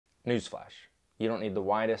Newsflash, you don't need the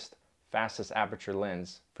widest, fastest aperture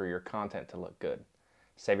lens for your content to look good.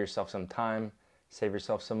 Save yourself some time, save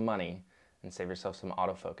yourself some money, and save yourself some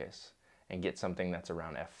autofocus, and get something that's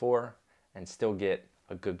around f4 and still get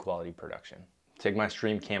a good quality production. Take my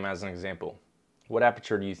stream cam as an example. What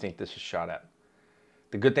aperture do you think this is shot at?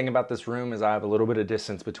 The good thing about this room is I have a little bit of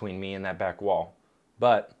distance between me and that back wall,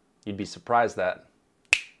 but you'd be surprised that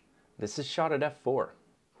this is shot at f4.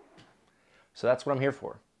 So that's what I'm here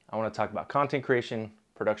for. I want to talk about content creation,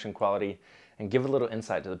 production quality, and give a little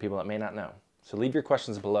insight to the people that may not know. So leave your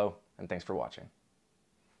questions below, and thanks for watching.